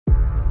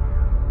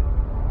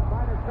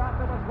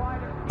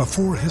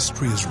Before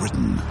history is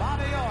written,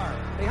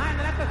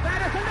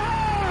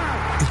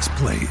 it's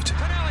played.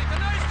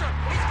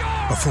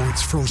 Before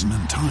it's frozen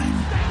in time,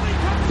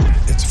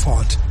 it's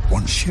fought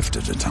one shift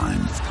at a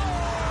time.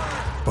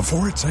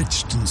 Before it's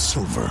etched in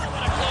silver,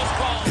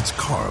 it's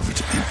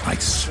carved in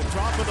ice.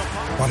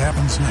 What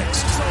happens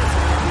next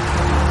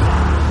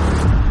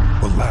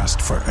will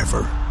last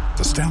forever.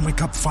 The Stanley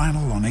Cup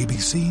Final on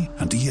ABC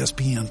and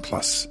ESPN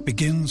Plus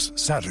begins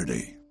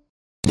Saturday.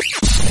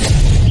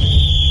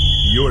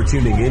 You're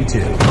tuning into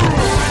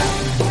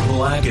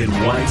Black and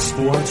White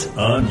Sports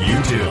on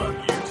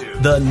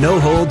YouTube. The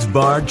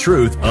no-holds-barred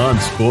truth on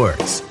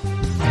sports.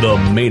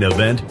 The main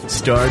event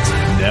starts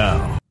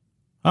now.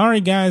 All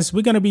right, guys,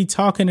 we're going to be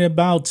talking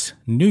about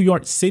New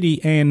York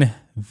City and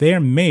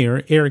their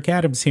mayor, Eric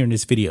Adams, here in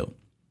this video.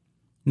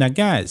 Now,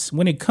 guys,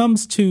 when it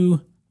comes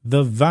to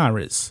the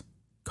virus,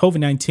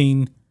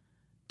 COVID-19,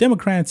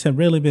 Democrats have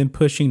really been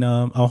pushing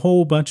a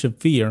whole bunch of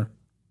fear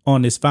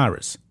on this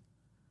virus.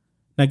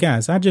 Now,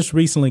 guys, I just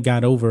recently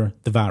got over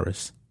the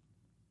virus,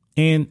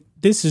 and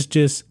this is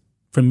just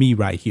for me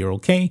right here,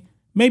 okay?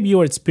 Maybe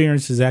your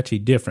experience is actually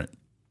different.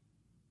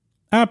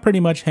 I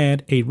pretty much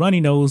had a runny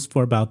nose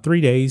for about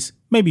 3 days,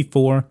 maybe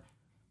 4,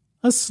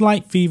 a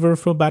slight fever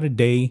for about a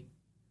day,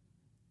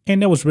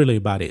 and that was really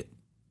about it.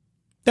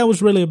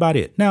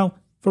 Now,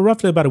 for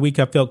roughly about a week,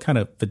 I felt kind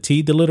of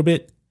fatigued a little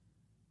bit,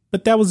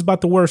 but that was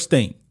about the worst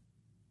thing.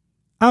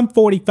 I'm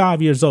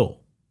 45 years old.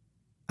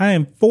 I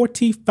am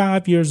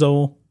 45 years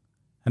old.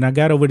 And I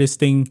got over this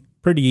thing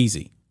pretty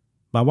easy.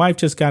 My wife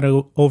just got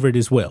over it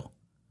as well.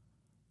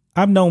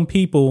 I've known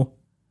people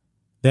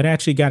that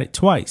actually got it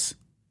twice,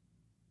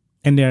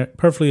 and they're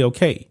perfectly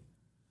okay.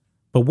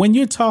 But when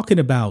you're talking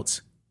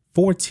about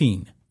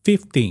 14,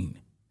 15,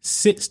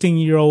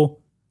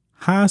 16-year-old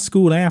high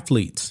school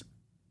athletes,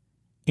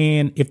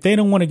 and if they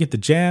don't want to get the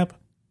jab,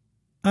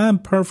 I'm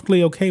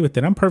perfectly okay with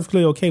it. I'm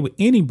perfectly okay with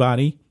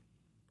anybody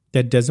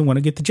that doesn't want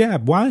to get the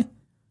jab. Why?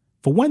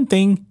 For one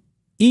thing,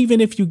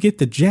 even if you get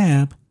the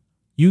jab,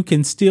 you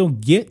can still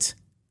get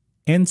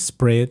and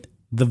spread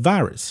the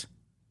virus.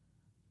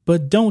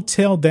 But don't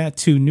tell that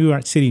to New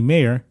York City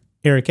Mayor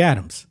Eric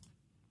Adams.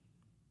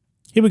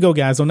 Here we go,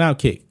 guys, on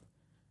Outkick.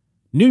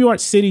 New York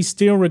City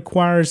still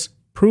requires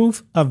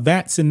proof of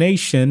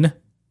vaccination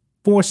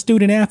for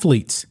student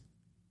athletes.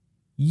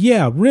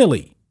 Yeah,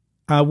 really.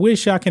 I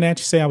wish I can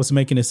actually say I was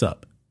making this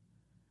up.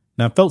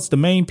 Now, folks, the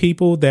main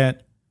people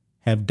that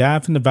have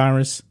died from the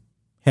virus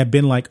have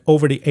been like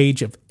over the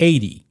age of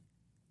 80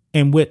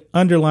 and with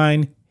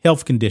underlying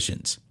health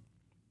conditions.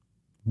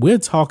 We're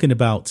talking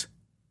about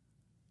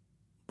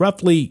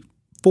roughly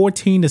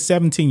 14 to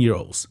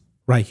 17-year-olds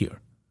right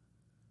here.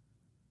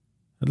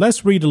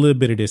 Let's read a little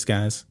bit of this,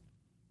 guys.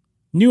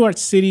 New York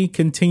City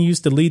continues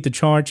to lead the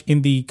charge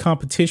in the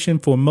competition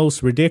for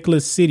most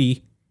ridiculous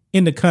city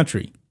in the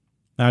country.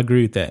 I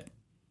agree with that.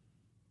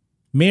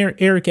 Mayor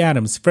Eric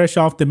Adams, fresh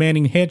off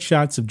demanding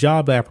headshots of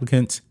job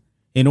applicants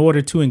in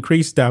order to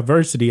increase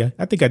diversity,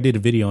 I think I did a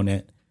video on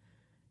that,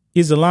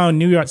 is allowing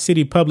New York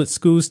City public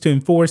schools to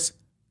enforce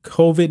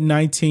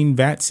COVID-19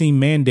 vaccine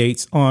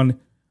mandates on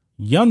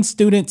young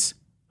students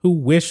who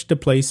wish to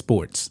play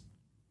sports.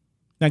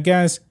 Now,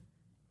 guys,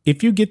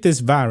 if you get this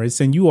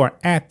virus and you are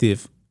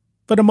active,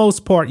 for the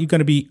most part, you're going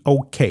to be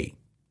okay.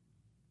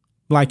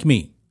 Like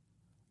me.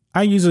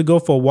 I usually go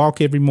for a walk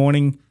every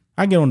morning.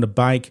 I get on the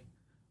bike.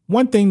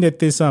 One thing that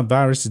this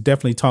virus has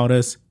definitely taught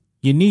us,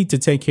 you need to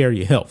take care of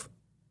your health.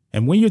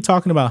 And when you're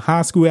talking about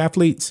high school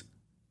athletes,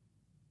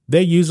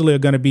 they usually are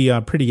going to be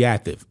pretty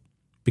active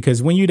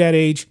because when you're that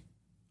age,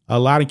 a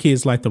lot of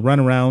kids like to run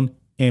around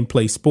and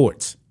play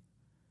sports.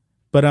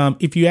 But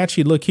if you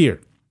actually look here,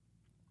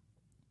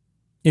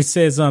 it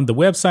says on the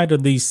website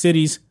of these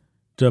cities,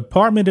 the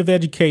Department of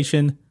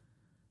Education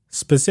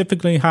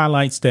specifically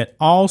highlights that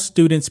all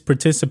students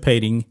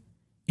participating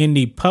in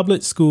the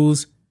public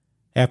schools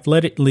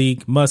athletic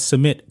league must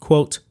submit,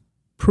 quote,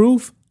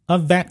 proof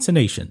of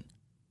vaccination.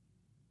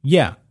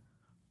 Yeah.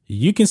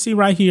 You can see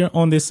right here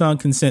on this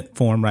consent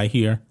form right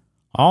here,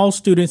 all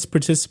students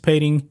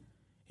participating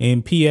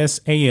in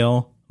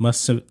PSAL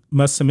must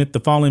submit the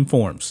following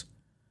forms.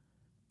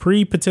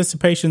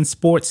 Pre-participation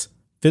sports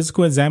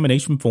physical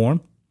examination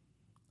form.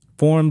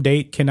 Form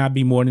date cannot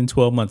be more than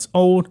 12 months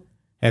old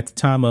at the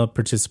time of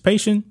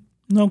participation.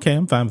 Okay,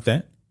 I'm fine with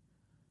that.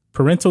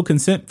 Parental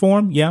consent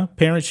form. Yeah,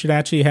 parents should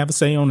actually have a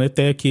say on if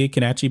their kid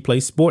can actually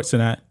play sports or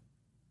not.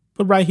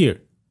 But right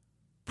here,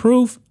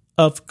 proof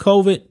of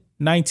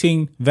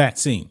COVID-19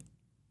 vaccine.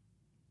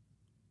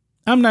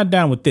 I'm not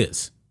down with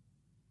this.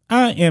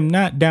 I am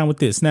not down with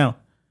this. Now,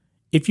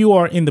 if you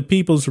are in the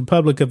People's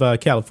Republic of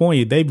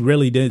California, they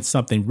really did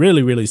something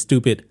really, really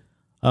stupid.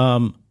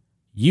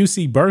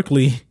 UC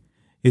Berkeley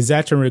is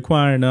actually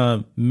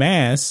requiring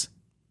masks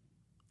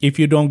if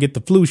you don't get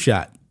the flu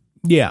shot.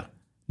 Yeah,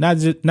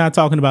 not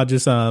talking about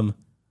just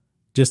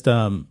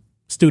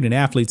student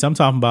athletes. I'm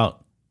talking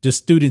about just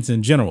students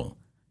in general.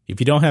 If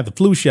you don't have the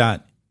flu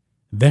shot,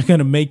 they're going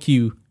to make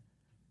you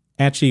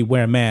actually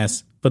wear a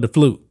mask for the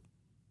flu.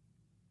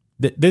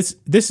 This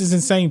is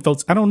insane,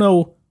 folks. I don't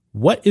know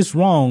what is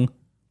wrong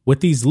with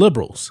these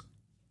liberals.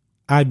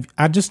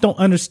 I just don't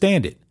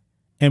understand it.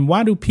 And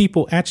why do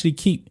people actually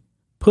keep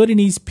putting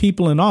these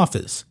people in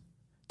office?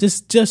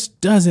 This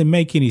just doesn't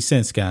make any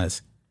sense,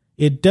 guys.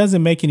 It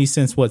doesn't make any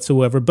sense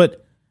whatsoever.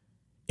 But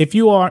if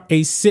you are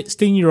a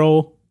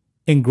 16-year-old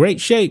in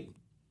great shape,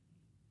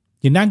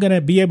 you're not going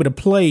to be able to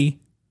play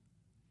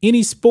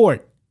any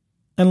sport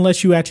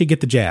unless you actually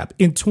get the jab.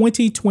 In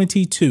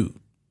 2022,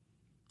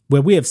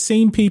 where we have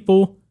seen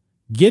people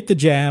get the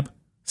jab,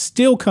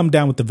 still come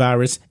down with the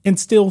virus, and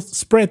still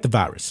spread the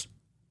virus.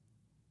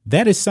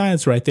 That is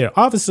science right there.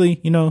 Obviously,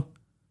 New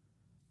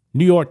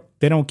York,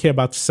 they don't care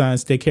about the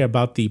science. They care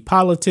about the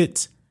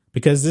politics,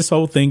 because this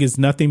whole thing is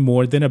nothing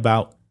more than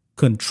about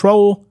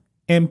control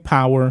and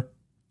power,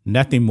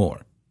 nothing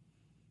more.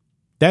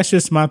 That's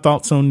just my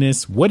thoughts on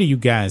this. What do you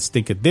guys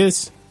think of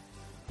this?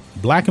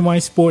 Black and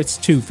White Sports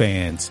 2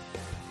 fans,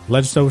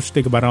 let us know what you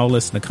think about all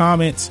this in the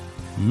comments.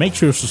 Make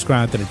sure to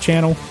subscribe to the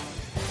channel,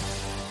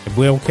 and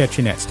we'll catch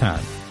you next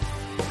time.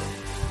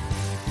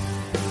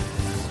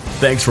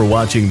 Thanks for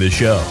watching the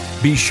show.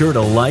 Be sure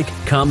to like,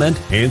 comment,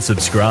 and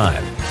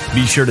subscribe.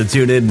 Be sure to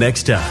tune in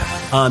next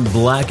time on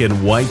Black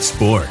and White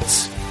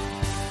Sports.